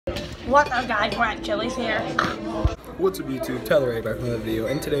What's up, guys? We're at Chili's here. What's up, YouTube? Tylerwrighttt back from another video,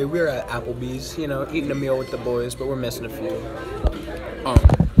 and today we're at Applebee's, you know, eating a meal with the boys, but we're missing a few.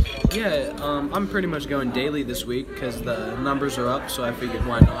 I'm pretty much going daily this week because the numbers are up, so I figured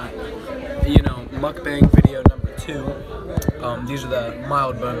why not. You know, mukbang video number 2. These are the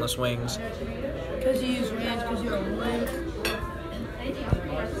mild boneless wings. Because you use ranch, because you're a wing.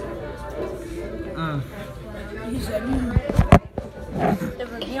 You said, The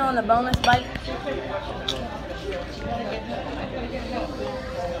review on the boneless bite.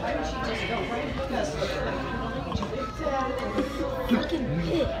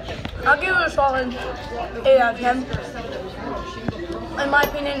 I'll give it a solid 8 out of 10. In my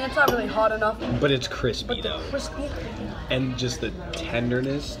opinion, it's not really hot enough. But it's crispy, though. Crispy. And just the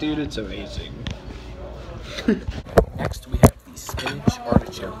tenderness, dude, it's amazing. Next, we have the spinach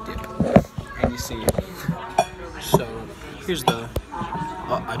artichoke dip. And you see, so here's the,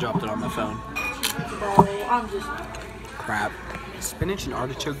 oh, I dropped it on my phone. Bro, I'm just crap. Spinach and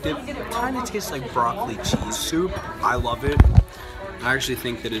artichoke dip kind of tastes like broccoli cheese soup. I love it. I actually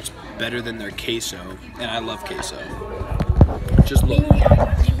think that it's better than their queso, and I love queso. Just look.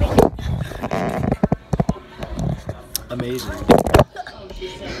 Amazing.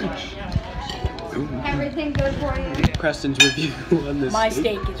 everything good for you. Preston's review on this. My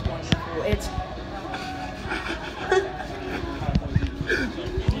steak is wonderful. It's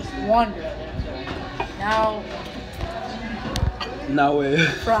wonderful. Now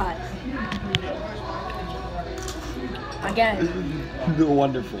fries. Again.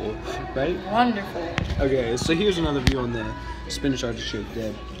 Wonderful, right? Wonderful. Okay, so here's another view on the spinach artichoke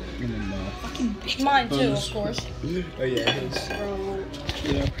dip. Mine too, of course. Oh yeah, his. Bro.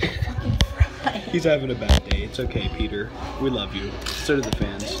 Yeah. He's having a bad day. It's okay, Peter. We love you. So do the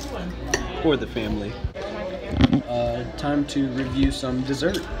fans. Or the family. Time to review some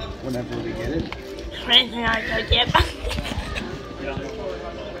dessert whenever we get it.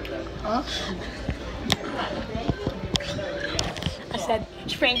 Huh? I said,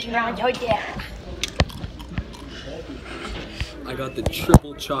 French around your dip. I got the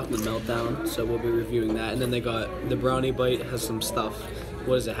triple chocolate meltdown, so we'll be reviewing that. And then they got the brownie bite, has some stuff.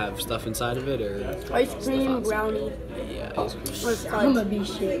 What does it have? Stuff inside of it, or ice cream brownie? Yeah, ice cream. I'm gonna be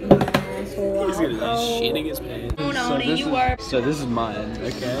shitting my asshole. He's gonna be shitting his pants. Oh no, so this is mine.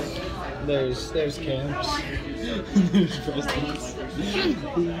 Okay. There's Cam's. There's Preston's.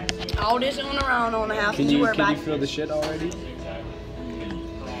 All this on around on a half. Can you feel the shit already?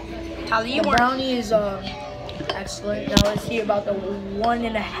 Tyler, the brownie is excellent. Now let's see about the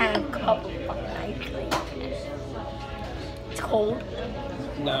 1.5 cup of fucking ice cream. It's cold.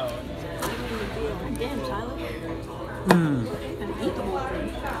 No. Damn, Tyler. Gonna eat the whole thing.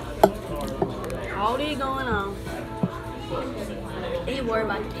 All this going on. Ain't worried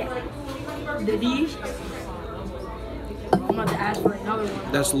about the cat. The dish. I'm about to ask for another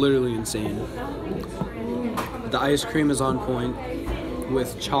one. That's literally insane. The ice cream is on point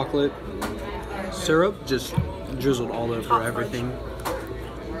with chocolate syrup just drizzled all over Hot everything.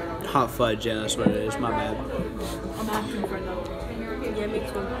 Fudge. Hot fudge, yeah, that's what it is. My bad. I'm asking for another one. Yeah, me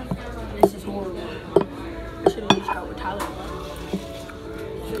too. This is horrible. I should have reached out with Tyler.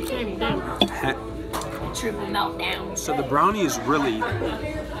 Triple meltdown. So the brownie is really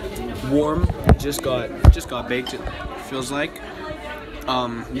warm. Just got baked. It feels like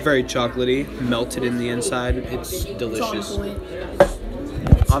very chocolatey, melted in the inside. It's delicious.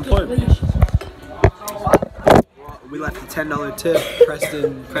 On point. We left a $10 tip.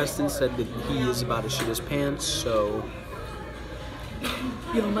 Preston said that he is about to shit his pants. So.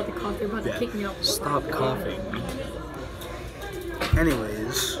 Yo, I'm about to cough. They're about to kick me out. Stop coughing.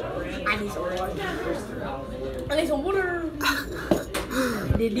 Anyways. I need some water. I need some water.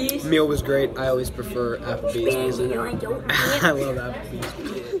 Meal was great. I always prefer Applebee's. I love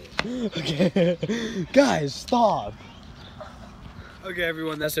Applebee's. Okay. Guys, stop. Okay,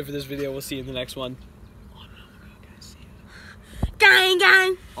 everyone, that's it for this video. We'll see you in the next one. Gang,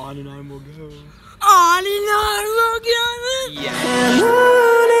 gang. On and on we'll go. On and on we'll go. Yeah.